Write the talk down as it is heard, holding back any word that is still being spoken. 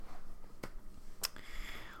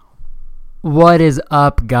What is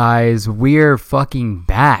up, guys? We're fucking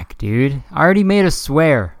back, dude. I already made a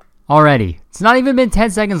swear. Already. It's not even been 10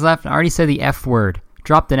 seconds left, and I already said the F word.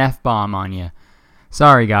 Dropped an F-bomb on you.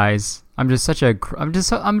 Sorry, guys. I'm just a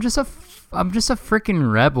freaking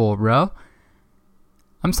rebel, bro.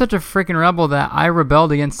 I'm such a freaking rebel that I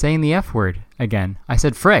rebelled against saying the F word again. I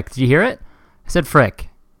said frick. Did you hear it? I said frick.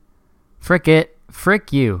 Frick it.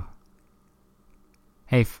 Frick you.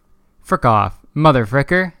 Hey, frick off, mother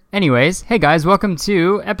fricker. Anyways, hey guys, welcome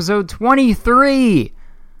to episode 23.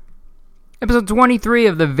 Episode 23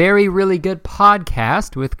 of the Very Really Good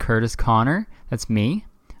Podcast with Curtis Connor. That's me.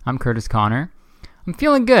 I'm Curtis Connor. I'm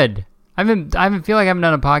feeling good. I feel like I haven't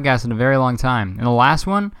done a podcast in a very long time. And the last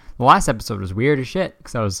episode was weird as shit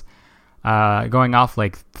because I was going off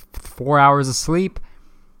like 4 hours of sleep.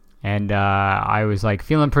 And I was like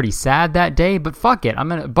feeling pretty sad that day, but fuck it.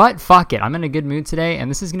 I'm in a good mood today,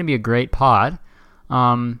 and this is gonna be a great pod.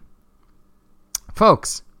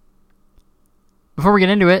 Folks, before we get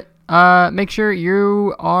into it, make sure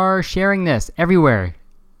you are sharing this everywhere,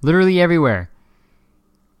 literally everywhere.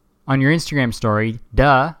 On your Instagram story,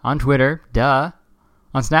 duh. On Twitter, duh.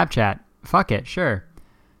 On Snapchat, fuck it, sure.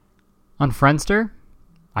 On Friendster,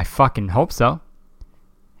 I fucking hope so.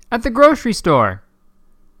 At the grocery store.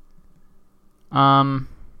 If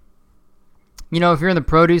you're in the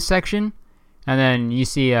produce section and then you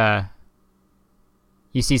see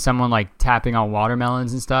someone like tapping on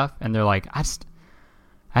watermelons and stuff, and they're like, I just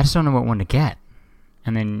don't know what one to get.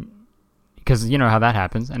 And then, because you know how that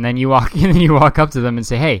happens, and then you walk up to them and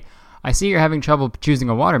say, hey, I see you're having trouble choosing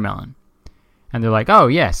a watermelon. And they're like, oh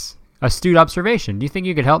yes, astute observation. Do you think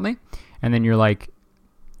you could help me? And then you're like,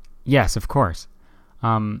 yes, of course.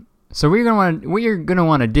 So what you're gonna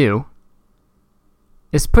want to do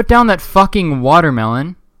is put down that fucking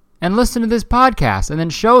watermelon and listen to this podcast, and then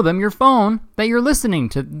show them your phone that you're listening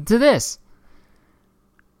to this.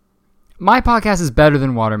 My podcast is better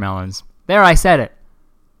than watermelons. There, I said it.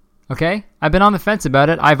 Okay? I've been on the fence about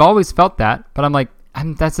it. I've always felt that, but I'm like,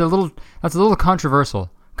 that's a little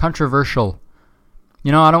controversial.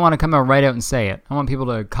 You know, I don't want to come out right out and say it. I want people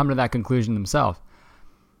to come to that conclusion themselves.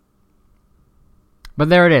 But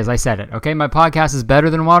there it is. I said it. Okay? My podcast is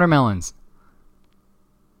better than watermelons.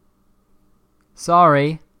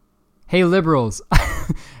 Sorry. Hey, liberals.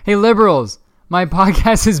 Hey, liberals. My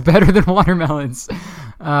podcast is better than watermelons.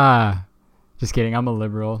 Just kidding. I'm a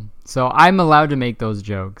liberal. So I'm allowed to make those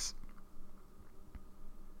jokes.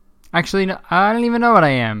 Actually, no, I don't even know what I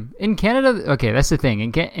am. In Canada, okay, that's the thing.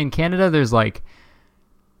 In Canada, there's like,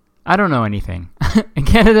 I don't know anything. In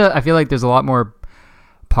Canada, I feel like there's a lot more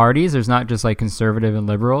parties. There's not just like conservative and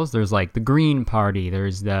liberals. There's like the Green Party.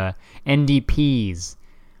 There's the NDPs.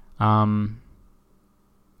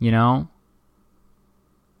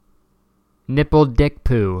 Nipple dick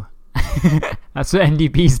poo. That's what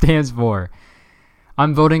NDP stands for.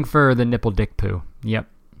 I'm voting for the nipple dick poo. Yep.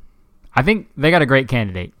 I think they got a great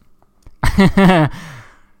candidate.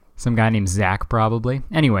 Some guy named Zach, probably.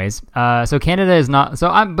 Anyways, so Canada is not...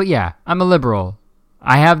 I'm a liberal.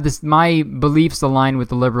 I have my beliefs align with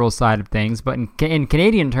the liberal side of things, but in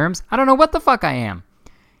Canadian terms, I don't know what the fuck I am.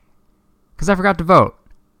 Because I forgot to vote.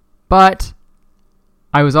 But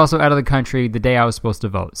I was also out of the country the day I was supposed to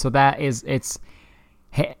vote. So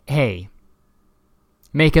hey,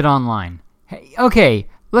 make it online. Hey, okay,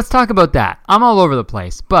 let's talk about that. I'm all over the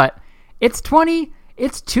place, but it's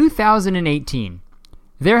 2018.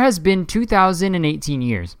 There has been 2018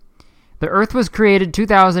 years. The Earth was created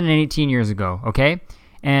 2018 years ago, okay?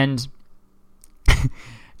 And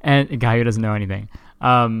a guy who doesn't know anything.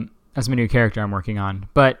 That's my new character I'm working on.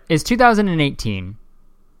 But it's 2018.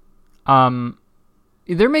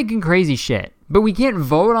 They're making crazy shit, but we can't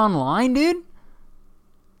vote online, dude?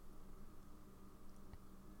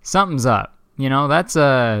 Something's up. You know, that's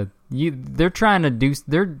they're trying to do,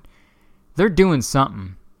 they're doing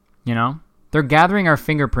something, you know? They're gathering our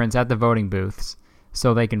fingerprints at the voting booths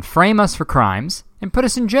so they can frame us for crimes and put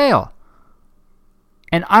us in jail.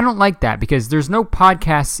 And I don't like that because there's no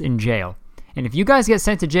podcasts in jail. And if you guys get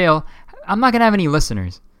sent to jail, I'm not going to have any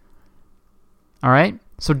listeners. All right?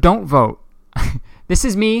 So don't vote. This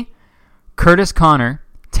is me, Curtis Connor,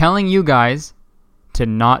 telling you guys to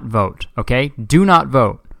not vote, okay? Do not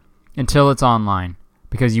vote until it's online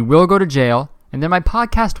because you will go to jail and then my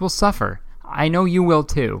podcast will suffer. I know you will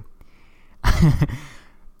too.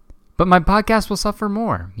 But my podcast will suffer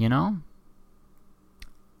more, you know?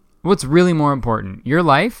 What's really more important? Your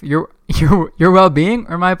life, your well-being,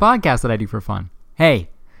 or my podcast that I do for fun? Hey,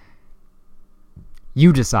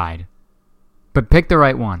 you decide. But pick the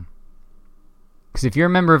right one. Because if you're a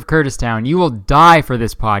member of Curtis Town, you will die for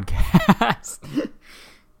this podcast.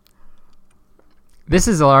 This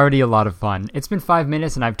is already a lot of fun. It's been 5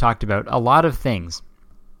 minutes and I've talked about a lot of things.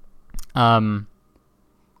 Fuck,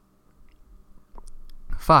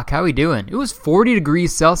 how we doing? It was 40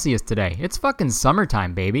 degrees Celsius today. It's fucking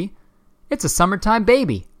summertime, baby. It's a summertime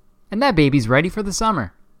baby. And that baby's ready for the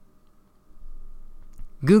summer.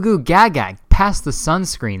 Goo goo gaga, pass the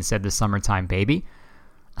sunscreen, said the summertime baby.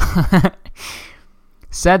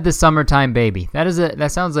 Said the summertime baby.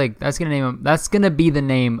 That sounds like that's gonna be the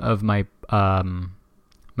name of my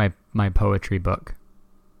my poetry book.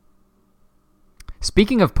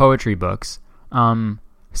 Speaking of poetry books,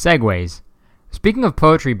 segues. Speaking of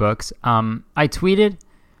poetry books, I tweeted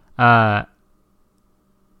the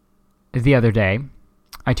other day.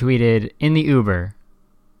 I tweeted in the Uber,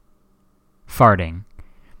 farting.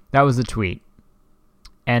 That was the tweet.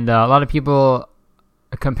 And a lot of people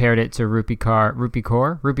compared it to Rupi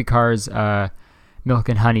Kaur's Milk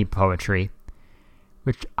and Honey poetry,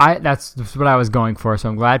 which that's what I was going for, so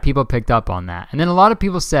I'm glad people picked up on that. And then a lot of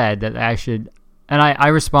people said that I should, and I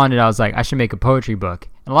responded, I was like, I should make a poetry book.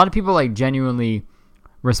 And a lot of people like genuinely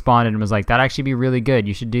responded and was like, that'd actually be really good,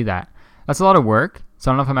 you should do that. That's a lot of work,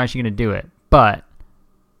 so I don't know if I'm actually going to do it, but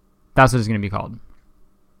that's what it's going to be called.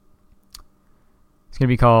 It's going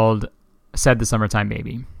to be called Said the Summertime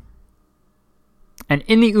Baby. And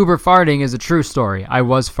in the Uber farting is a true story. I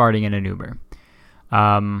was farting in an Uber.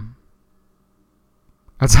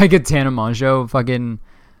 That's like a Tana Mongeau fucking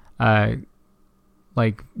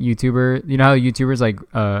like YouTuber. You know how YouTubers like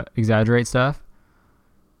exaggerate stuff?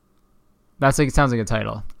 That's like, it sounds like a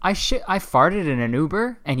title. I farted in an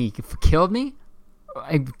Uber and he killed me.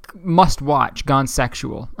 I must watch Gone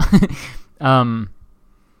Sexual.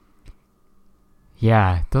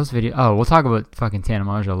 Yeah, those videos. Oh, we'll talk about fucking Tana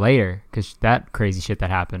Mongeau later, because that crazy shit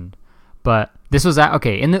that happened. But this was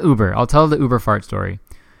in the Uber. I'll tell the Uber fart story.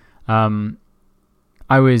 It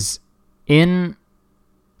was after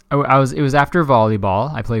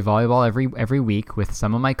volleyball. I play volleyball every week with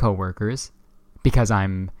some of my coworkers because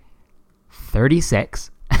I'm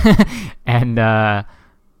 36 and I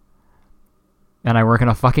work in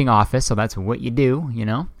a fucking office, so that's what you do, you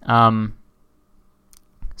know?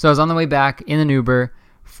 So I was on the way back in an Uber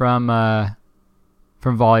from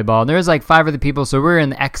volleyball. And there was like 5 other people, so we were in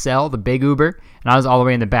the XL, the big Uber, and I was all the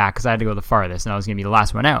way in the back because I had to go the farthest, and I was going to be the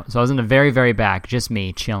last one out. So I was in the very, very back, just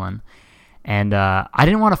me, chilling. And I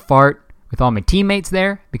didn't want to fart with all my teammates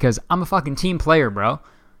there because I'm a fucking team player, bro.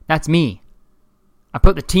 That's me. I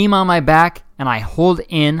put the team on my back, and I hold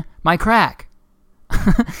in my crack.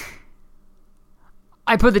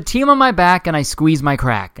 I put the team on my back, and I squeeze my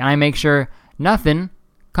crack, and I make sure nothing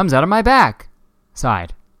comes out of my back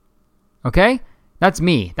side. Okay? That's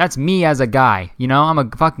me. That's me as a guy. You know, I'm a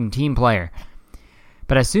fucking team player.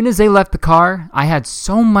 But as soon as they left the car, I had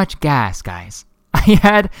so much gas, guys. I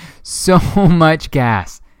had so much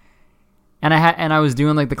gas. And I was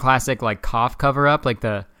doing like the classic like cough cover up, like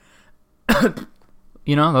the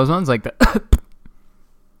you know, those ones, like the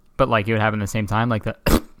but like it would happen at the same time, like the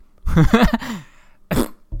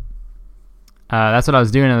that's what I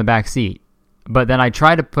was doing in the back seat. But then I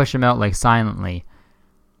tried to push him out like silently.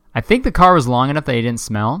 I think the car was long enough that he didn't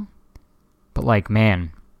smell. But like,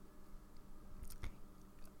 man,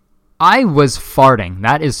 I was farting.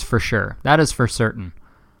 That is for sure. That is for certain.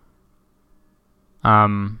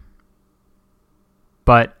 But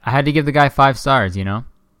I had to give the guy 5 stars, you know?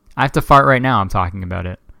 I have to fart right now. I'm talking about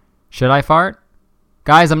it. Should I fart?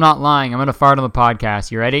 Guys, I'm not lying. I'm going to fart on the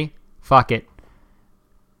podcast. You ready? Fuck it.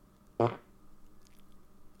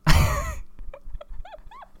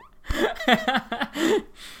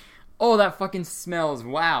 Oh, that fucking smells.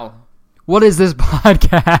 Wow. What is this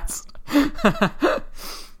podcast?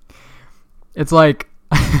 It's like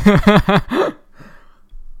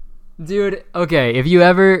dude, okay,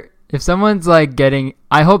 if someone's like getting,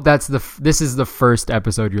 I hope this is the first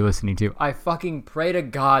episode you're listening to. I fucking pray to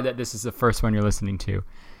God that this is the first one you're listening to.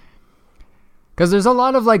 Cuz there's a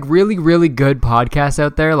lot of like really really good podcasts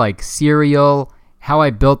out there, like Serial, How I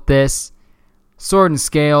Built This, Sword and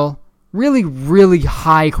Scale. Really, really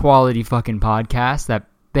high quality fucking podcasts that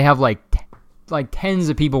they have like tens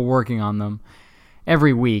of people working on them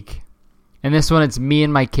every week. And this one, it's me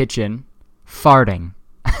in my kitchen farting.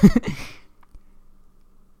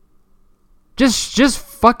 just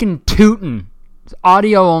fucking tooting. It's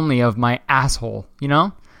audio only of my asshole, you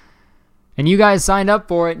know? And you guys signed up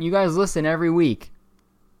for it and you guys listen every week.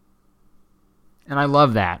 And I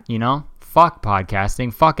love that, you know? Fuck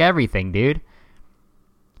podcasting. Fuck everything, dude.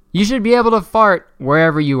 You should be able to fart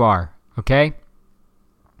wherever you are, okay?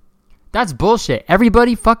 That's bullshit.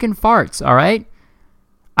 Everybody fucking farts, alright?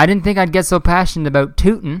 I didn't think I'd get so passionate about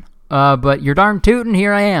tootin', but you're darn tootin',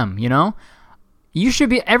 here I am, you know?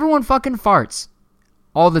 Everyone fucking farts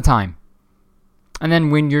all the time. And then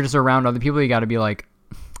when you're just around other people, you gotta be like,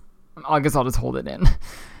 I guess I'll just hold it in.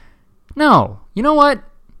 No. You know what?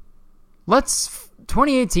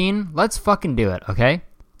 2018, let's fucking do it, okay?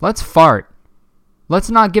 Let's fart. Let's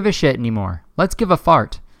not give a shit anymore. Let's give a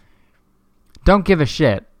fart. Don't give a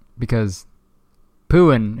shit, because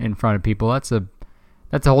pooing in front of people, that's a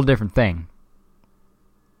whole different thing.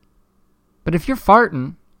 But if you're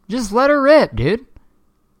farting, just let her rip, dude.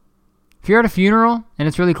 If you're at a funeral and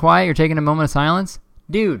it's really quiet, you're taking a moment of silence,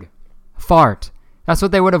 dude, fart. That's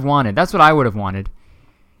what they would have wanted. That's what I would have wanted.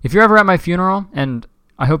 If you're ever at my funeral, and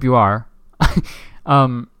I hope you are,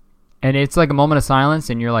 and it's like a moment of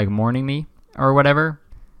silence and you're like mourning me or whatever,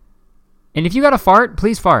 and if you got to fart,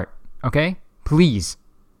 please fart, okay? Please.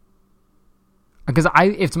 Because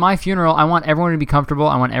if it's my funeral, I want everyone to be comfortable.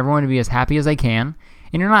 I want everyone to be as happy as I can.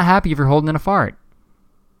 And you're not happy if you're holding in a fart.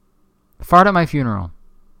 Fart at my funeral.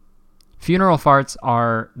 Funeral farts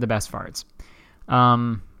are the best farts.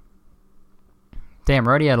 Damn, we're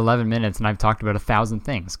already at 11 minutes and I've talked about 1,000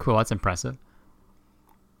 things. Cool, that's impressive.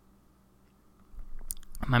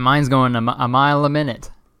 My mind's going a mile a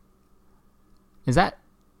minute. Is that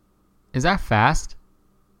fast?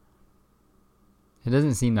 It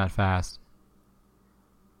doesn't seem that fast.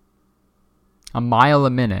 A mile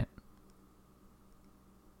a minute.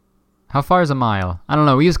 How far is a mile? I don't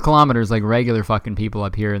know. We use kilometers like regular fucking people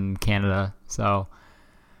up here in Canada. So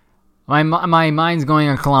my mind's going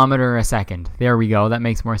a kilometer a second. There we go. That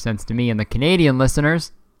makes more sense to me. And the Canadian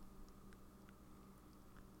listeners,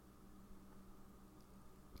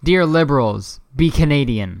 dear Liberals, be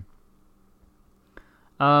Canadian.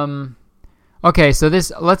 Okay, so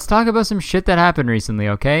let's talk about some shit that happened recently,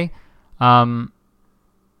 okay?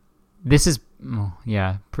 This is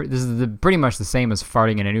pretty much the same as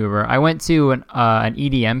farting in an Uber. I went to an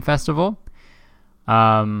EDM festival.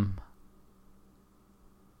 I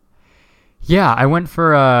went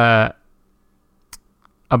for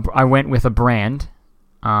I went with a brand.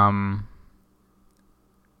 I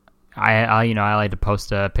like to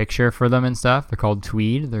post a picture for them and stuff. They're called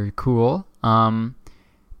Tweed. They're cool.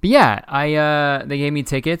 But yeah, they gave me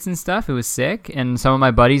tickets and stuff. It was sick, and some of my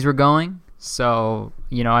buddies were going, so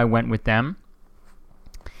I went with them.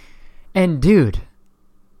 And dude,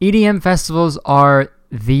 EDM festivals are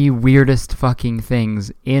the weirdest fucking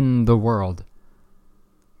things in the world.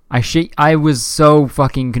 I was so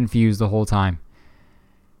fucking confused the whole time.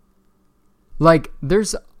 Like,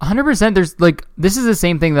 there's 100%, there's like, this is the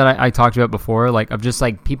same thing that I talked about before, like, of just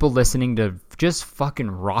like people listening to just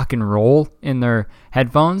fucking rock and roll in their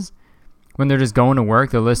headphones when they're just going to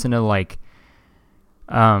work. They're listening to like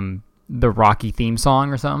the Rocky theme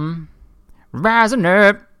song or something. Rising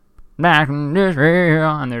up, and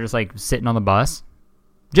they're just like sitting on the bus,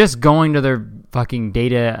 just going to their fucking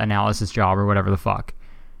data analysis job or whatever the fuck.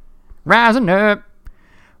 Rising up,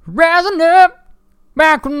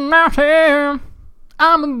 back in my hair.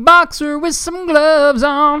 I'm a boxer with some gloves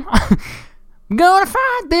on. I'm gonna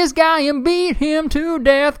fight this guy and beat him to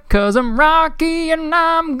death, 'cause I'm Rocky and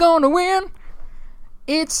I'm gonna win.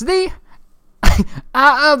 It's the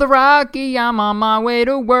eye of the Rocky. I'm on my way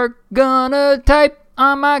to work, gonna type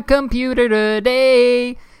on my computer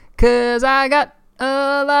today, 'cause I got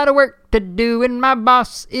a lot of work to do and my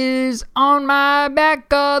boss is on my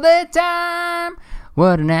back all the time.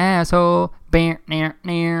 What an asshole. You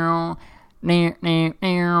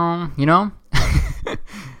know?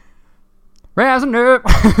 Rising up.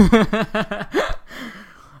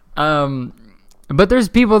 But there's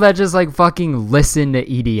people that just like fucking listen to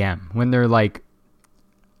EDM when they're like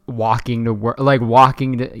walking to work. Like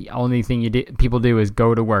walking to, only thing people do is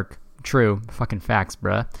go to work. True. Fucking facts,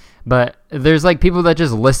 bruh. But there's like people that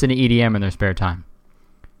just listen to EDM in their spare time.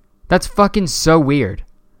 That's fucking so weird.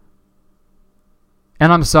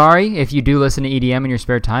 And I'm sorry if you do listen to EDM in your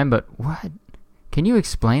spare time, but what? Can you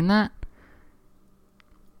explain that?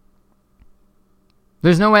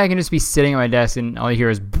 There's no way I can just be sitting at my desk and all you hear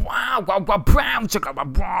is you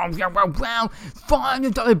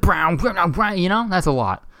know? That's a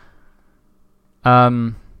lot.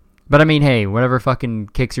 But I mean, hey, whatever fucking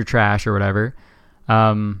kicks your trash or whatever.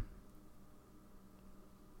 I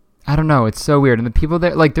don't know. It's so weird. And the people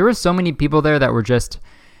there, like, there were so many people there that were just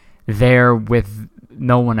there with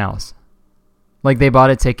no one else. Like, they bought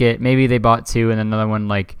a ticket. Maybe they bought two and then another one,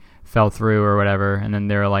 like, fell through or whatever. And then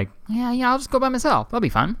they were like, yeah, I'll just go by myself. That'll be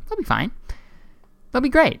fun. That'll be fine. That'll be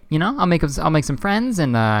great. You know, I'll make some friends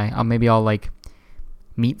and I'll like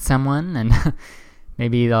meet someone and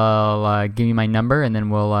maybe they'll give me my number and then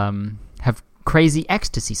we'll have crazy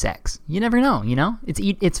ecstasy sex. You never know, you know?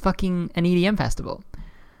 It's fucking an EDM festival.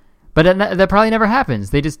 But that probably never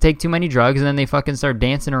happens. They just take too many drugs and then they fucking start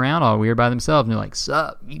dancing around all weird by themselves. And they're like,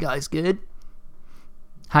 "Sup, you guys good?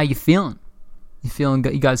 How you feeling? You feeling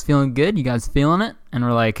good? You guys feeling good? You guys feeling it?" And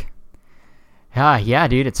we're like, yeah,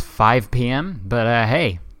 dude, it's 5 p.m. But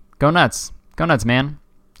hey, go nuts, man.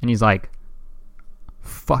 And he's like,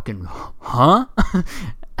 "Fucking, huh?"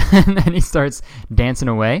 And then he starts dancing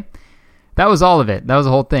away. That was all of it. That was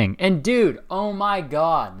the whole thing. And dude, oh my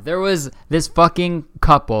God, there was this fucking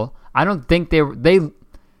couple. I don't think they I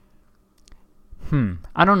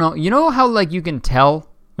don't know. You know how like you can tell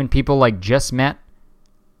when people like just met,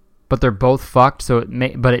 but they're both fucked.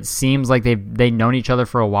 But it seems like they've known each other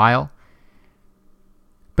for a while.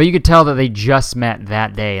 But you could tell that they just met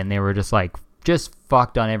that day, and they were just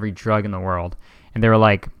fucked on every drug in the world. And they were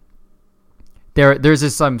like, there's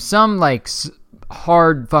this some like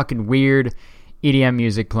hard fucking weird EDM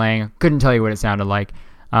music playing. Couldn't tell you what it sounded like.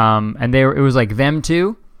 And it was like them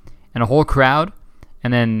two and a whole crowd.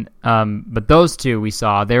 And then, but those two we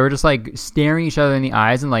saw, they were just like staring each other in the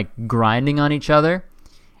eyes and like grinding on each other.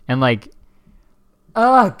 And like,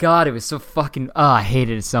 oh God, it was so fucking, I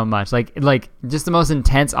hated it so much. Like just the most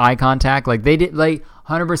intense eye contact. Like they did, like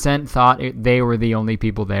 100% thought they were the only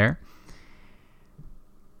people there.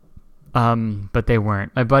 But they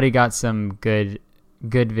weren't. My buddy got some good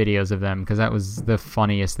videos of them because that was the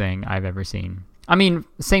funniest thing I've ever seen. I mean,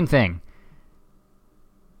 same thing.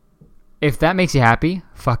 If that makes you happy,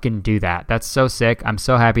 fucking do that. That's so sick. I'm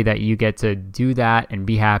so happy that you get to do that and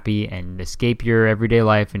be happy and escape your everyday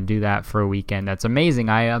life and do that for a weekend. That's amazing.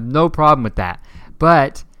 I have no problem with that.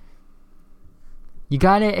 But you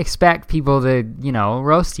gotta expect people to,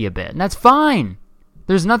 roast you a bit. And that's fine.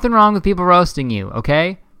 There's nothing wrong with people roasting you,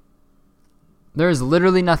 okay? There is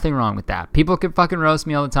literally nothing wrong with that. People can fucking roast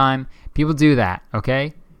me all the time. People do that,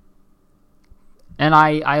 okay? And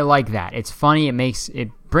I like that. It's funny.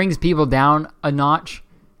 It brings people down a notch.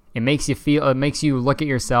 It makes you look at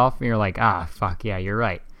yourself and you're like, fuck yeah, you're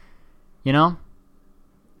right. If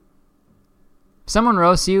someone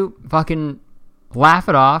roasts you, fucking laugh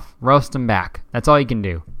it off, roast them back. That's all you can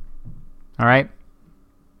do. All right?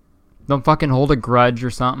 Don't fucking hold a grudge or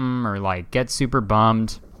something or like get super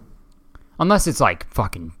bummed. Unless it's like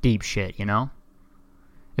fucking deep shit, If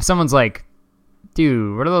someone's like,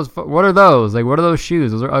 "Dude, what are those? Like, what are those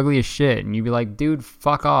shoes? Those are ugly as shit." And you'd be like, "Dude,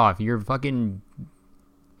 fuck off. You're fucking,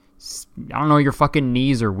 I don't know, your fucking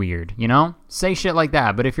knees are weird, Say shit like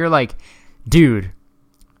that. But if you're like, "Dude,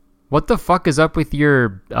 what the fuck is up with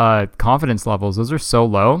your confidence levels? Those are so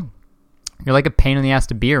low. You're like a pain in the ass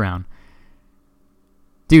to be around."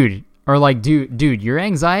 Dude. Or like, dude, your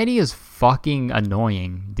anxiety is fucking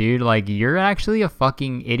annoying, dude. Like, you're actually a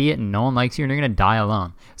fucking idiot and no one likes you and you're going to die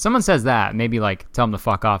alone. Someone says that, maybe like tell them to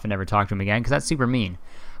fuck off and never talk to them again because that's super mean.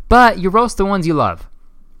 But you roast the ones you love,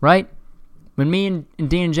 right? When me and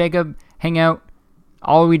Dean and Jacob hang out,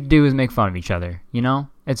 all we do is make fun of each other,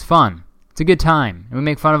 It's fun. It's a good time. And we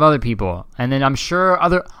make fun of other people. And then I'm sure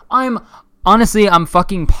I'm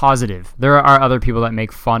fucking positive there are other people that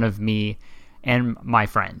make fun of me and my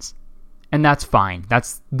friends. And that's fine.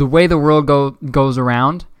 That's the way the world goes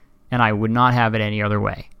around, and I would not have it any other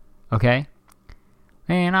way. Okay?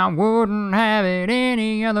 And I wouldn't have it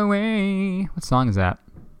any other way. What song is that?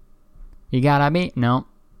 You gotta be... No.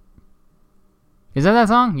 Is that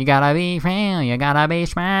song? You gotta be free, you gotta be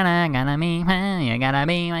smart, gotta be free, you gotta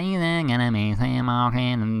be amazing, gotta be same all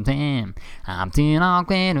kind of time. I'm too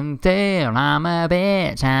awkward to tell, I'm a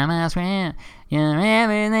bitch, I'm a scram. You're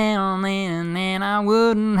everything on me, and then I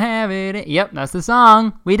wouldn't have it. Yep, that's the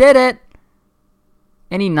song. We did it.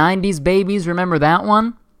 Any 90s babies remember that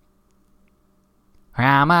one?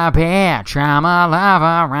 I'm a bitch, I'm a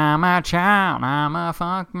lover, I'm a child, I'm a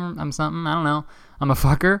fucker, I'm something, I don't know. I'm a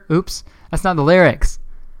fucker? Oops. That's not the lyrics.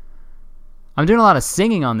 I'm doing a lot of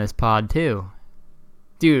singing on this pod, too.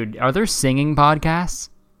 Dude, are there singing podcasts?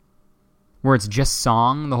 Where it's just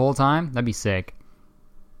song the whole time? That'd be sick.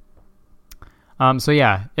 So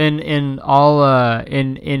yeah, in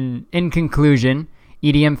conclusion,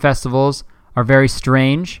 EDM festivals are very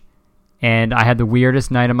strange, and I had the weirdest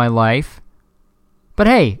night of my life. But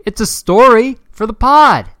hey, it's a story for the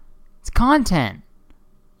pod. It's content.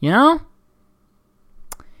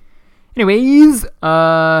 Anyways,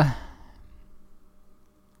 what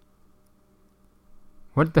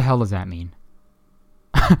the hell does that mean?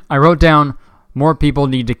 I wrote down, more people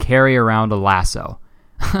need to carry around a lasso.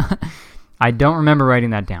 I don't remember writing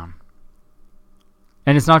that down.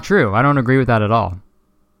 And it's not true. I don't agree with that at all.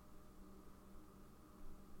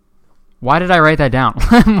 Why did I write that down?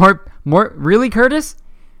 More, really, Curtis?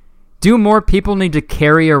 Do more people need to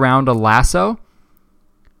carry around a lasso?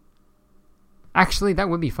 Actually, that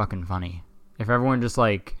would be fucking funny. If everyone just,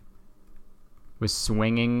 like, was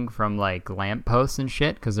swinging from, like, lampposts and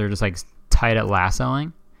shit because they're just, like, tight at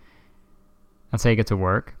lassoing. That's how you get to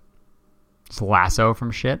work. Just lasso from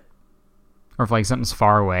shit. Or if, like, something's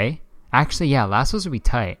far away. Actually, yeah, lassos would be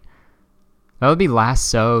tight. That would be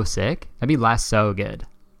lasso sick. That'd be lasso good.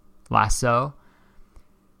 Lasso.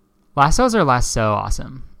 Lassos are lasso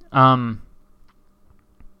awesome.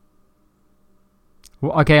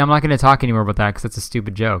 Well, okay, I'm not going to talk anymore about that because that's a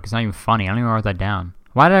stupid joke. It's not even funny. I don't even write that down.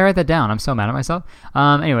 Why did I write that down? I'm so mad at myself.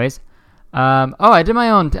 Anyways. I did my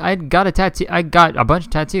own. I got a tattoo. I got a bunch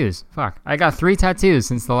of tattoos. Fuck. I got 3 tattoos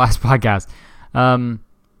since the last podcast. Well,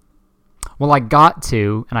 I got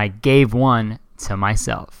 2, and I gave 1 to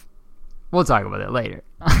myself. We'll talk about it later.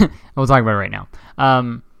 We'll talk about it right now.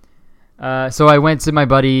 So I went to my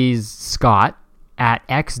buddy's Scott at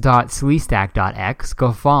x.sleestack.x.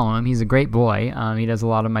 Go follow him. He's a great boy. He does a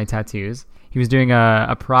lot of my tattoos. He was doing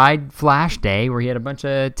a Pride Flash Day where he had a bunch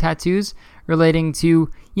of tattoos relating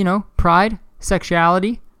to, you know, pride,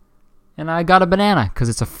 sexuality. And I got a banana because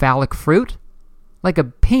it's a phallic fruit. Like a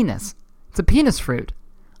penis. It's a penis fruit.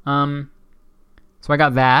 So I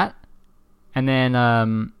got that. And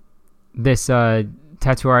then this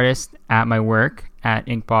tattoo artist at my work at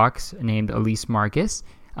Inkbox named Elise Marcus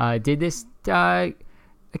did this a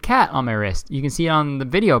cat on my wrist. You can see it on the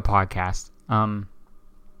video podcast.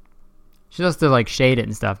 She has to like shade it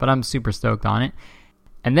and stuff, but I'm super stoked on it.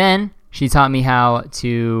 And then she taught me how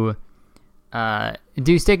to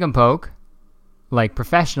do stick and poke like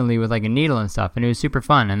professionally with like a needle and stuff, and it was super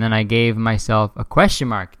fun. And then I gave myself a question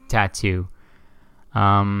mark tattoo.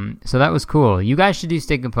 So that was cool. You guys should do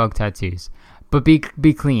stick and poke tattoos, but be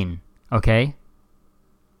clean, okay?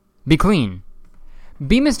 Be clean.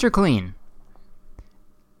 Be Mr. Clean.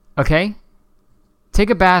 Okay? Take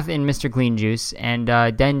a bath in Mr. Clean juice and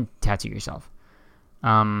then tattoo yourself.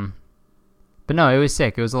 But no, it was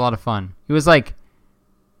sick. It was a lot of fun. It was like,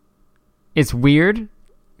 it's weird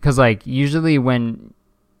because like usually when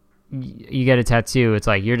you get a tattoo, it's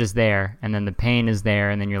like you're just there and then the pain is there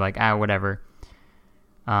and then you're like, whatever.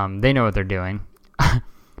 They know what they're doing.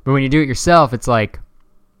 But when you do it yourself, it's like,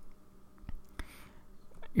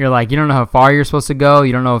 you're like, you don't know how far you're supposed to go.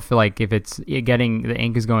 You don't know if it's getting, the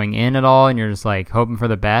ink is going in at all, and you're just like hoping for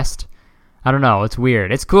the best. I don't know. It's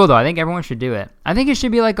weird. It's cool though. I think everyone should do it. I think it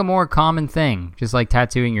should be like a more common thing, just like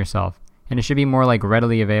tattooing yourself, and it should be more like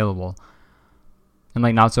readily available and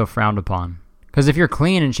like not so frowned upon. Because if you're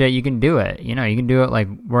clean and shit, you can do it. You know, you can do it like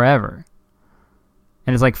wherever,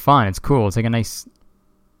 and it's like fun. It's cool. It's like a nice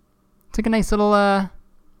little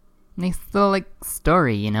like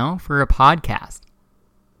story, you know, for a podcast.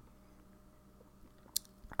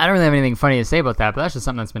 I don't really have anything funny to say about that, but that's just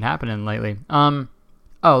something that's been happening lately.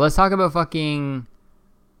 Let's talk about fucking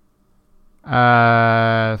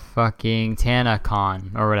TanaCon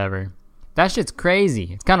or whatever. That shit's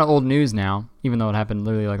crazy. It's kind of old news now, even though it happened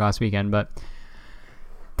literally like last weekend, but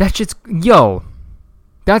that shit's,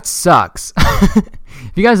 that sucks.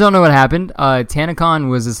 If you guys don't know what happened, TanaCon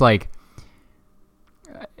was this like,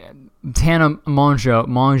 Tana Mongiao,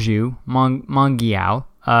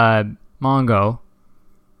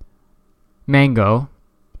 Mango,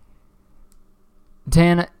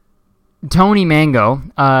 Tony Mango,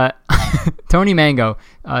 Tony Mango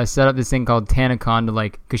set up this thing called TanaCon to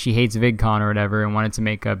like, because she hates VidCon or whatever and wanted to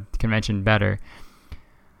make a convention better.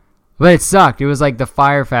 But it sucked. It was like the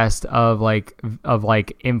Fyre Fest of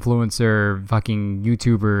influencer fucking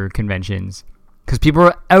YouTuber conventions. Because people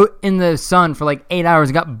were out in the sun for like 8 hours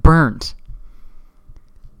and got burnt.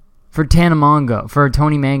 For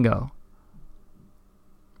Tony Mango.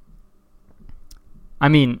 I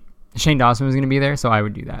mean, Shane Dawson was going to be there, so I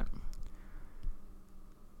would do that.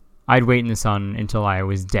 I'd wait in the sun until I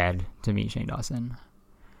was dead to meet Shane Dawson.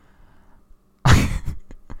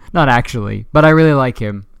 Not actually, but I really like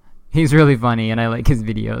him. He's really funny, and I like his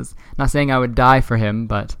videos. Not saying I would die for him,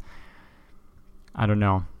 but I don't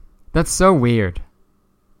know. That's so weird.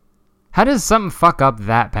 How does something fuck up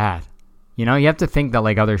that bad? You know, you have to think that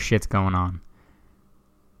like other shit's going on.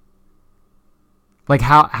 Like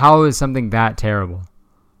how is something that terrible?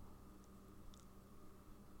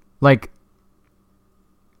 Like,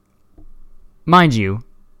 mind you,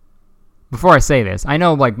 before I say this, I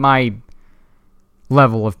know like my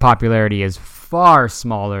level of popularity is far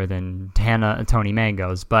smaller than Tony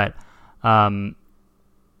Mango's, but when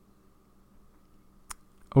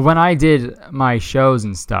I did my shows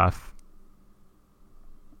and stuff,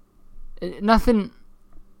 nothing.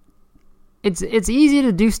 It's easy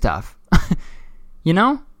to do stuff, you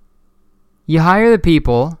know. You hire the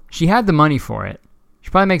people. She had the money for it. She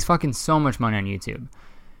probably makes fucking so much money on YouTube.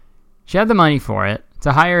 She had the money for it,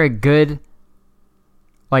 to hire a good,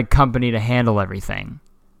 like, company to handle everything.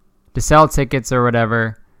 To sell tickets or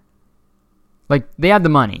whatever. Like, they had the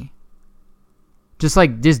money. Just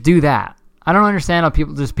do that. I don't understand how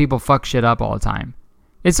people fuck shit up all the time.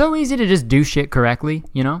 It's so easy to just do shit correctly,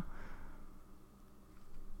 you know?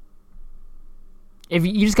 If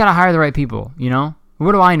you just gotta hire the right people, you know?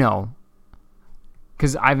 What do I know?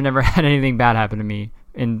 Because I've never had anything bad happen to me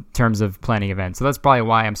in terms of planning events. So that's probably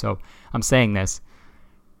why I'm saying this.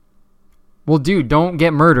 Well, dude, don't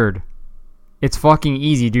get murdered. It's fucking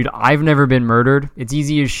easy, dude. I've never been murdered. It's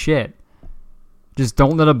easy as shit. Just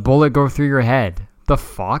don't let a bullet go through your head. The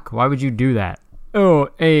fuck? Why would you do that? Oh,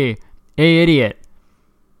 hey, idiot.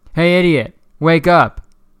 Hey, idiot, wake up.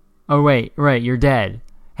 Oh, wait, right, you're dead.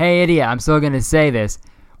 Hey, idiot, I'm still gonna say this.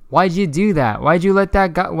 Why'd you do that? Why'd you let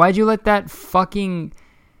that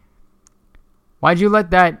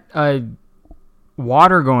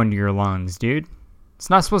water go into your lungs, dude? It's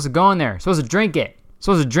not supposed to go in there. You're supposed to drink it. You're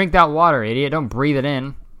supposed to drink that water, idiot. Don't breathe it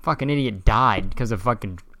in. Fucking idiot died because of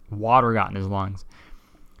fucking water got in his lungs.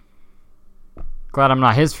 Glad I'm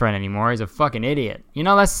not his friend anymore. He's a fucking idiot. You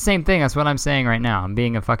know, that's the same thing. That's what I'm saying right now. I'm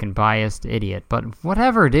being a fucking biased idiot. But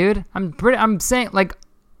whatever, dude. I'm saying, like,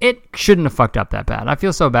 it shouldn't have fucked up that bad. I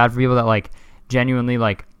feel so bad for people that, like, genuinely,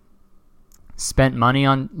 like, spent money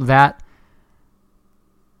on that.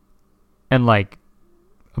 And, like,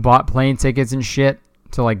 bought plane tickets and shit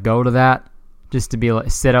to, like, go to that. Just to be,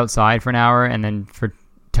 like, sit outside for an hour. And then for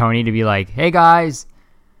Tony to be like, hey, guys.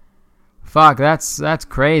 Fuck, that's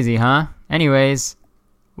crazy, huh? Anyways,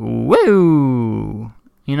 woo!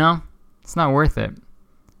 You know, it's not worth it.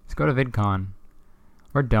 Let's go to VidCon.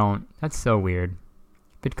 Or don't. That's so weird.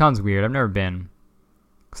 VidCon's weird. I've never been.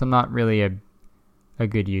 Because I'm not really a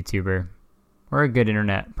good YouTuber. Or a good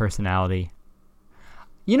internet personality.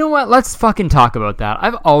 You know what? Let's fucking talk about that.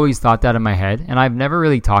 I've always thought that in my head. And I've never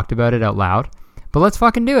really talked about it out loud. But let's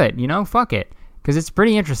fucking do it. You know? Fuck it. Because it's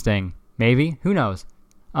pretty interesting. Maybe. Who knows?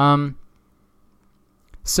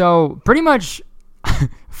 So pretty much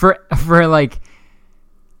for like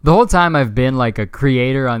the whole time I've been like a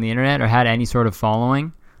creator on the internet or had any sort of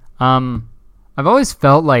following, I've always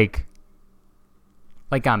felt like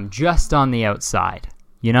I'm just on the outside,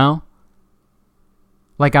 you know?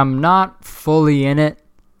 Like I'm not fully in it.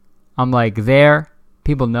 I'm like there,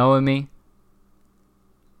 people know me.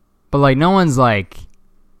 But like no one's like,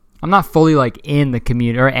 I'm not fully like in the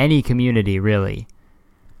community or any community really.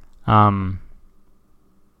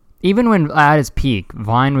 Even when at its peak,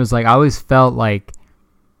 Vine was like, I always felt like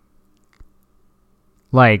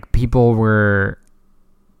people were,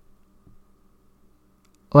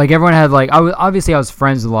 like everyone had like, I was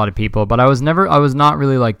friends with a lot of people, but I was not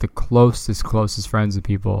really like the closest friends with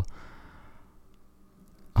people.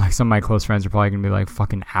 Like some of my close friends are probably gonna be like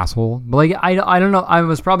fucking asshole, but like I don't know, I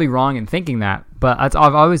was probably wrong in thinking that, but I've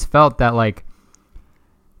always felt that like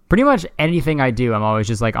pretty much anything I do, I'm always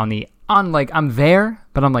just like I'm there,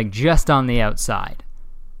 but I'm like just on the outside.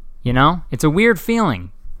 You know? It's a weird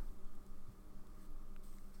feeling.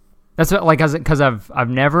 That's what, like, because I've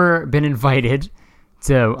never been invited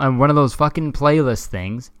to one of those fucking playlist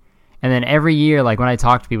things. And then every year, like when I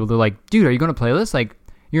talk to people, they're like, dude, are you going to playlist? Like,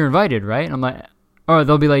 you're invited, right? And I'm like, or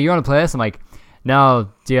they'll be like, you're on a playlist? I'm like,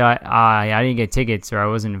 no, dude, I didn't get tickets or I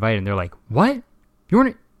wasn't invited. And they're like, what? You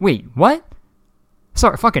weren't, wait, what?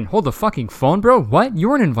 Sorry, fucking hold the fucking phone, bro. What? You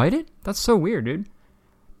weren't invited? That's so weird, dude.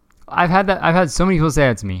 I've had so many people say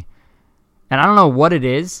that to me. And I don't know what it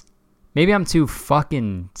is. Maybe I'm too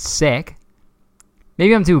fucking sick.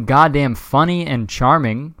 Maybe I'm too goddamn funny and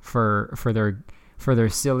charming for their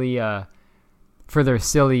silly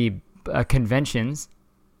conventions.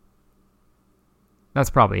 That's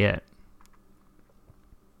probably it.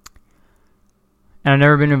 And I've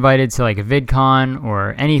never been invited to like a VidCon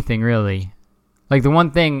or anything really. Like the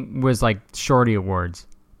one thing was like Shorty Awards,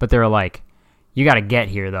 but they were like, you got to get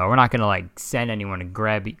here though. We're not going to like send anyone to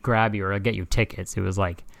grab you or get you tickets. It was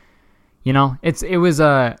like, you know,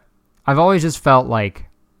 I've always just felt like,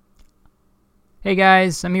 hey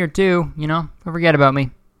guys, I'm here too, you know, don't forget about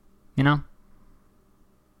me, you know?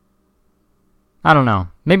 I don't know.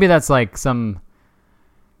 Maybe that's like some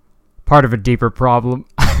part of a deeper problem.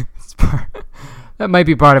 That might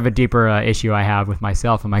be part of a deeper issue I have with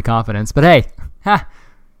myself and my confidence. But hey,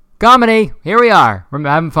 comedy, here we are. We're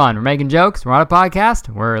having fun. We're making jokes. We're on a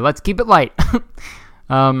podcast. Let's keep it light.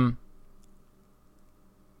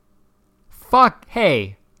 Fuck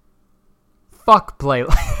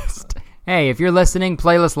playlist. Hey, if you're listening,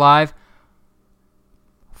 Playlist Live,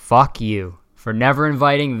 fuck you for never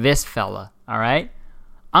inviting this fella, all right?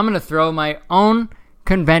 I'm going to throw my own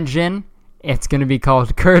convention It's going to be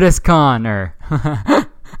called Curtis Connor. It's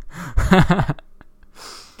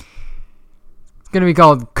going to be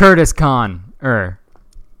called Curtis Connor.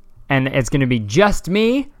 And it's going to be just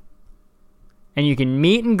me. And you can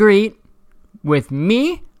meet and greet with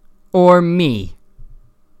me or me.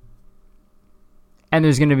 And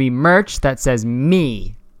there's going to be merch that says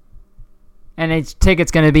me. And each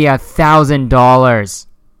ticket's going to be $1,000.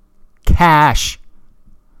 Cash.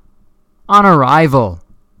 On arrival.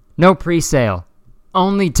 No pre-sale.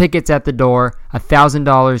 Only tickets at the door.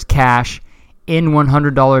 $1,000 cash in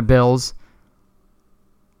 $100 bills.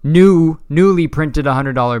 Newly printed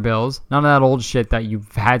 $100 bills. None of that old shit that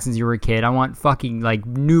you've had since you were a kid. I want fucking like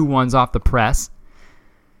new ones off the press.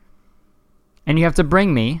 And you have to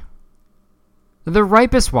bring me the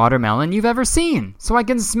ripest watermelon you've ever seen so I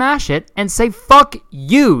can smash it and say fuck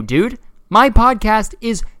you, dude. My podcast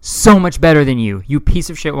is so much better than you piece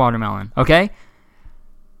of shit watermelon, okay?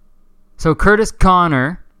 So Curtis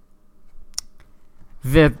Connor,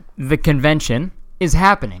 the convention is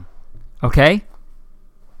happening, okay?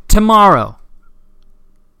 Tomorrow.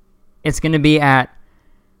 It's going to be at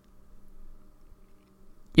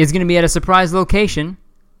a surprise location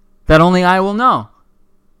that only I will know.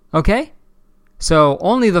 Okay? So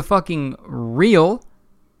only the fucking real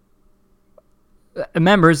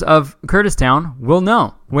members of Curtistown will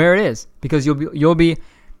know where it is because you'll be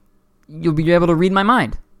able to read my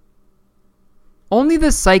mind. Only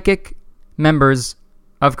the psychic members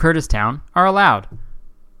of Curtistown are allowed.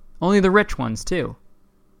 Only the rich ones too.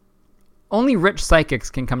 Only rich psychics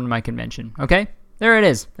can come to my convention, okay? There it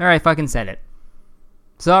is. There, I fucking said it.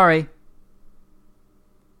 Sorry.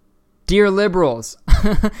 Dear liberals.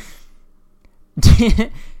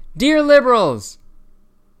 Dear liberals.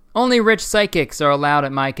 Only rich psychics are allowed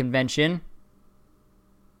at my convention.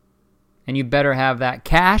 And you better have that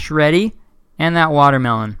cash ready and that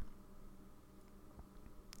watermelon.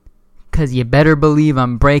 'Cause you better believe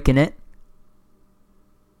I'm breaking it.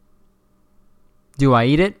 Do I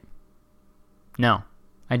eat it? No,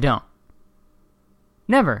 I don't.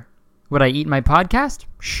 Never. Would I eat my podcast?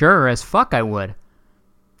 Sure as fuck I would.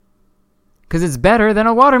 'Cause it's better than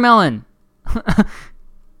a watermelon.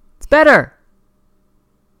 It's better.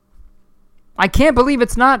 I can't believe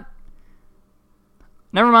it's not.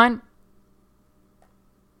 Never mind.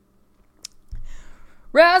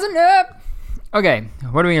 Rising up. Okay,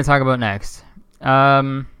 what are we going to talk about next?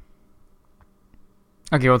 Okay,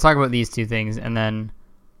 we'll talk about these two things, and then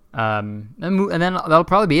that'll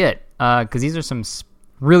probably be it. Because these are some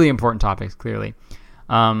really important topics, clearly.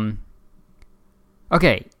 Okay,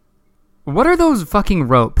 what are those fucking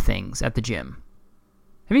rope things at the gym?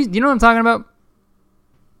 Do you know what I'm talking about?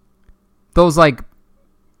 Those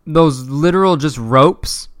literal just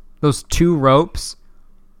ropes, those two ropes,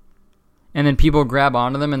 and then people grab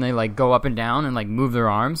onto them and they like go up and down and like move their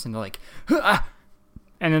arms and they're like, ah!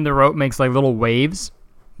 And then the rope makes like little waves.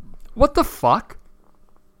 What the fuck?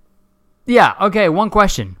 Yeah, okay, one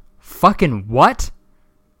question. Fucking what?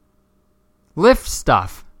 Lift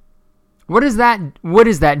stuff. What does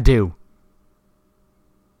that do?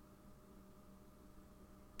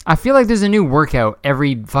 I feel like there's a new workout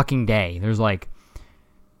every fucking day. There's like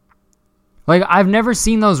I've never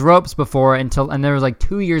seen those ropes before and there was like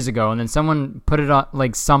 2 years ago, and then someone put it on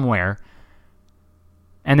like somewhere,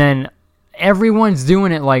 and then everyone's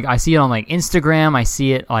doing it. Like I see it on like Instagram, I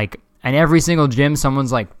see it like in every single gym.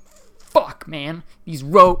 Someone's like, "Fuck, man, these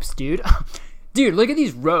ropes, dude, dude, look at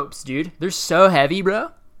these ropes, dude. They're so heavy,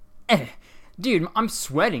 bro. Dude, I'm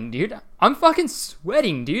sweating, dude. I'm fucking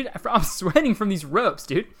sweating, dude. I'm sweating from these ropes,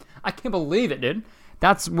 dude. I can't believe it, dude.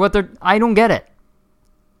 That's what I don't get it.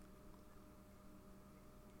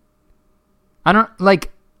 I don't,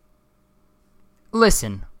 like,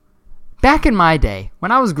 listen, back in my day,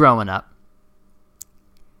 when I was growing up,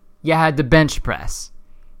 you had the bench press.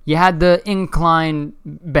 You had the incline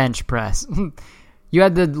bench press. You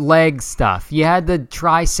had the leg stuff. You had the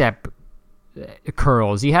tricep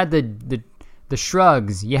curls. You had the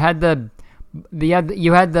shrugs. You had the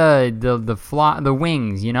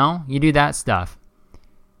wings, you know? You do that stuff.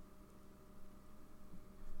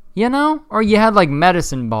 You know? Or you had like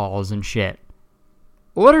medicine balls and shit.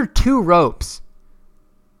 What are two ropes?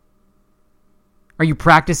 Are you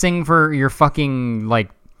practicing for your fucking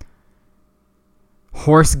like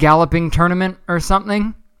horse galloping tournament or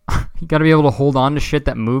something? You gotta be able to hold on to shit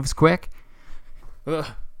that moves quick. Ugh.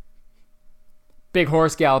 Big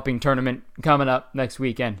horse galloping tournament coming up next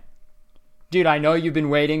weekend. Dude, I know you've been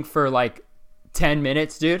waiting for like 10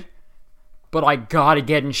 minutes, dude. But I gotta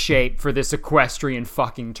get in shape for this equestrian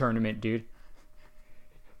fucking tournament, dude.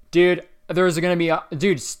 Dude, there's gonna be...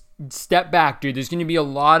 dude, step back, dude. There's going to be a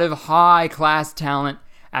lot of high-class talent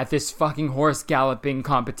at this fucking horse galloping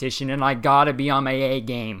competition, and I gotta be on my A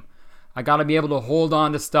game. I gotta be able to hold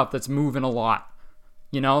on to stuff that's moving a lot.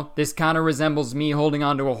 You know, this kind of resembles me holding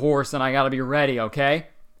on to a horse, and I gotta be ready, okay?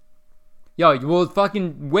 Yo, well,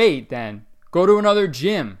 fucking wait then. Go to another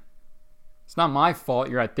gym. It's not my fault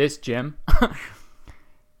you're at this gym.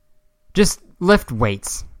 Just lift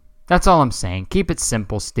weights. That's all I'm saying. Keep it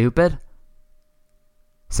simple, stupid.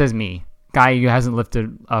 Says me. Guy who hasn't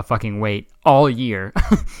lifted a fucking weight all year.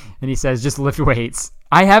 And he says, just lift weights.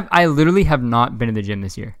 I literally have not been to the gym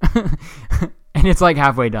this year. And it's like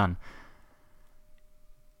halfway done.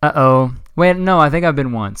 Uh-oh. Wait, no, I think I've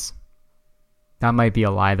been once. That might be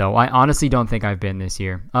a lie, though. I honestly don't think I've been this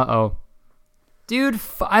year. Uh-oh. Dude,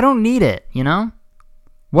 I don't need it, you know?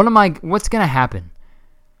 What's gonna happen?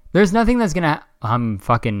 There's nothing that's gonna... I'm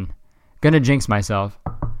fucking gonna jinx myself.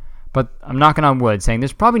 But I'm knocking on wood saying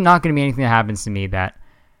there's probably not going to be anything that happens to me where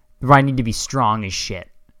I need to be strong as shit.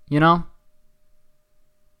 You know?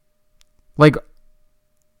 Like,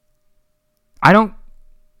 I don't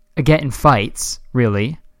get in fights,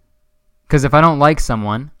 really. Because if I don't like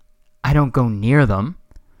someone, I don't go near them.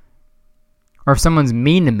 Or if someone's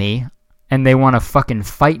mean to me and they want to fucking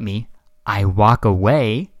fight me, I walk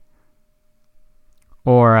away.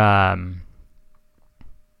 Or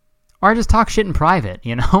I just talk shit in private,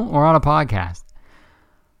 you know, or on a podcast.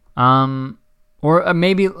 Or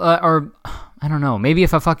maybe, or I don't know, maybe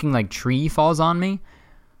if a fucking like tree falls on me,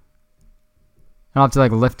 I'll have to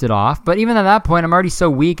like lift it off. But even at that point, I'm already so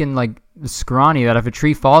weak and like scrawny that if a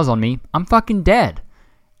tree falls on me, I'm fucking dead.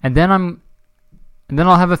 And then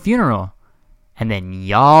I'll have a funeral. And then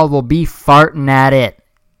y'all will be farting at it.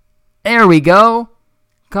 There we go.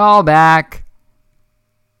 Call back.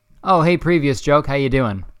 Oh, hey, previous joke. How you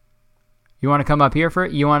doing? You want to come up here for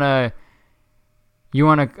it? You want to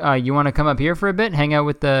come up here for a bit? Hang out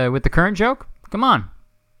with the current joke? Come on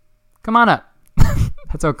up.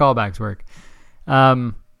 That's how callbacks work.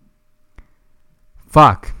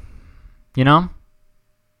 Fuck. You know?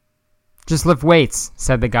 Just lift weights,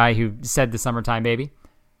 said the guy who said the summertime baby.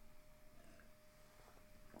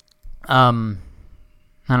 I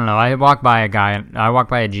don't know. I walked by a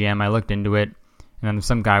gym. I looked into it, and then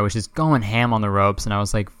some guy was just going ham on the ropes, and I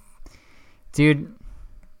was like, dude,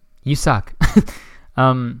 you suck.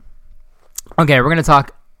 Okay, we're going to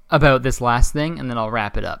talk about this last thing, and then I'll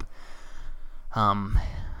wrap it up.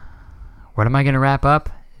 What am I going to wrap up?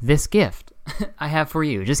 This gift I have for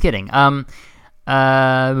you. Just kidding.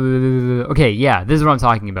 Okay, yeah, this is what I'm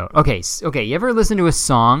talking about. Okay, you ever listen to a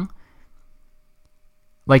song?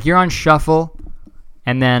 Like, you're on shuffle,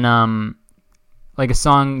 and then, like, a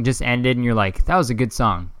song just ended, and you're like, that was a good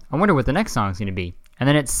song. I wonder what the next song's going to be. And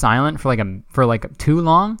then it's silent for too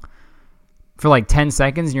long, for like 10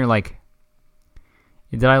 seconds, and you're like,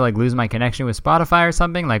 did I like lose my connection with Spotify or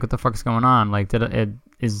something? Like, what the fuck's going on? Like,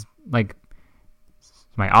 is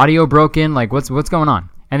my audio broken? Like, what's going on?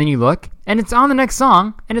 And then you look, and it's on the next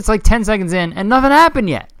song, and it's like 10 seconds in, and nothing happened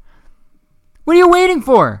yet. What are you waiting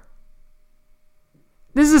for?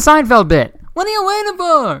 This is a Seinfeld bit. What are you waiting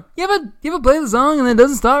for? You ever play the song and then it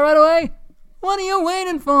doesn't start right away? What are you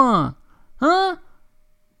waiting for? Huh?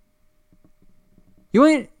 You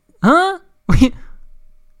ain't... Huh?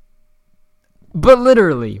 But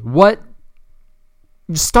literally, what?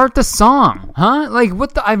 Start the song, huh? Like,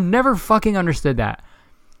 what the... I've never fucking understood that.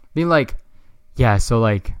 Being like, yeah, so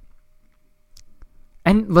like...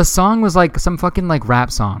 And the song was like some fucking like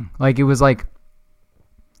rap song. Like, it was like...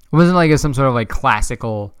 It wasn't like some sort of like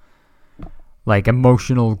classical, like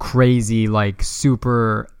emotional, crazy, like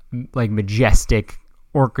super, like majestic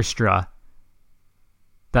orchestra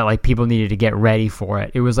that like people needed to get ready for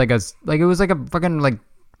it. It was like a fucking like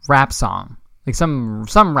rap song, like some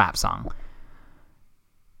rap song.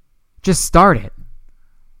 Just start it.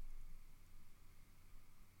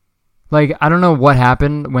 Like, I don't know what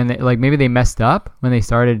happened when they, like, maybe they messed up when they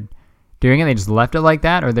started doing it. They just left it like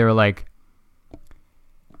that, or they were like,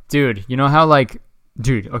 dude, you know how like,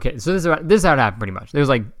 dude, okay, so this is how it happened pretty much. They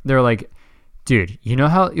were like, dude, you know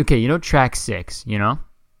how, okay, you know track 6, you know?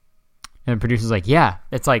 And the producer's like, yeah,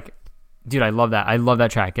 it's like, dude, I love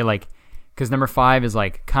that track. It like, because number 5 is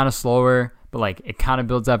like kind of slower, but like it kind of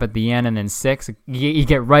builds up at the end, and then 6, you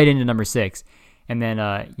get right into number 6. And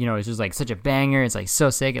then, you know, it's just like such a banger. It's like so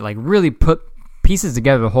sick. It like really put pieces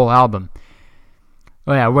together the whole album.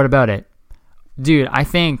 Oh yeah, what about it? Dude, I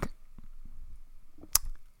think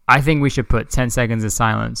we should put 10 seconds of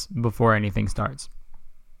silence before anything starts.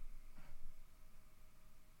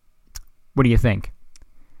 What do you think?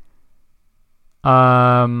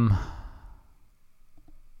 Why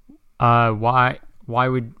Why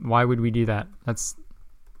would we do that?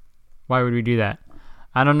 Why would we do that?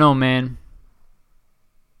 I don't know, man.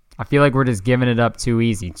 I feel like we're just giving it up too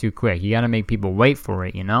easy, too quick. You got to make people wait for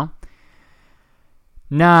it, you know?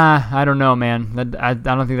 Nah, I don't know, man. I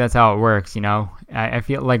don't think that's how it works, you know? I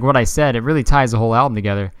feel like what I said, it really ties the whole album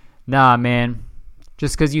together. Nah, man.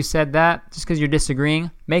 Just because you said that, just because you're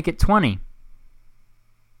disagreeing, make it 20.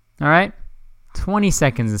 All right? 20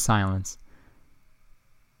 seconds of silence.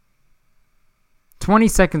 20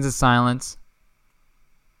 seconds of silence.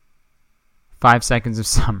 5 seconds of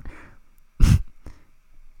summer.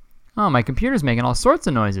 Oh, my computer's making all sorts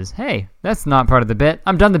of noises. Hey, that's not part of the bit.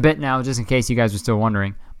 I'm done the bit now, just in case you guys are still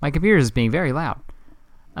wondering. My computer is being very loud.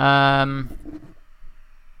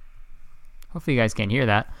 Hopefully you guys can't hear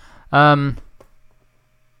that.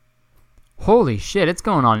 Holy shit, it's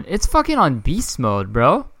going on. It's fucking on beast mode,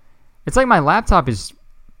 bro. It's like my laptop is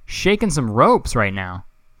shaking some ropes right now.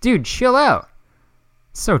 Dude, chill out.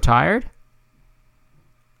 So tired.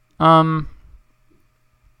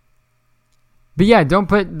 But yeah,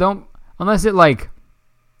 unless it like,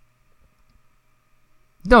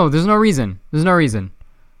 no, there's no reason. There's no reason.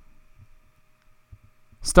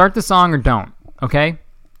 Start the song or don't, okay?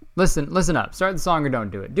 Listen up. Start the song or don't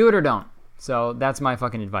do it. Do it or don't. So that's my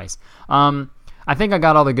fucking advice. I think I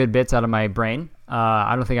got all the good bits out of my brain.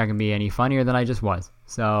 I don't think I can be any funnier than I just was.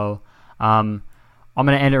 So I'm going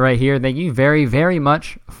to end it right here. Thank you very, very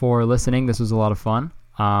much for listening. This was a lot of fun.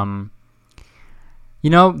 You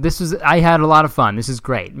know, I had a lot of fun. This is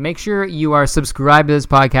great. Make sure you are subscribed to this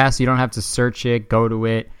podcast so you don't have to search it, go to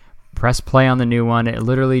it, press play on the new one. It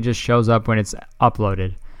literally just shows up when it's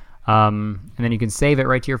uploaded. And then you can save it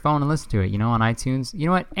right to your phone and listen to it, you know, on iTunes. You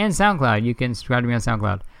know what? And SoundCloud. You can subscribe to me on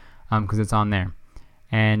SoundCloud because it's on there.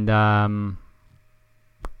 And,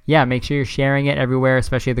 yeah, make sure you're sharing it everywhere,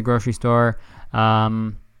 especially at the grocery store.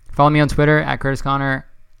 Follow me on Twitter at Curtis Connor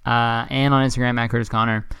and on Instagram at Curtis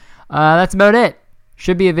Connor. That's about it.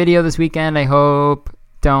 Should be a video this weekend, I hope.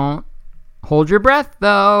 Don't hold your breath,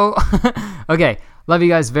 though. Okay, love you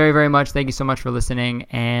guys very, very much. Thank you so much for listening,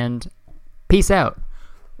 and peace out.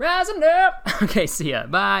 Rising up. Okay, see ya.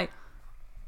 Bye.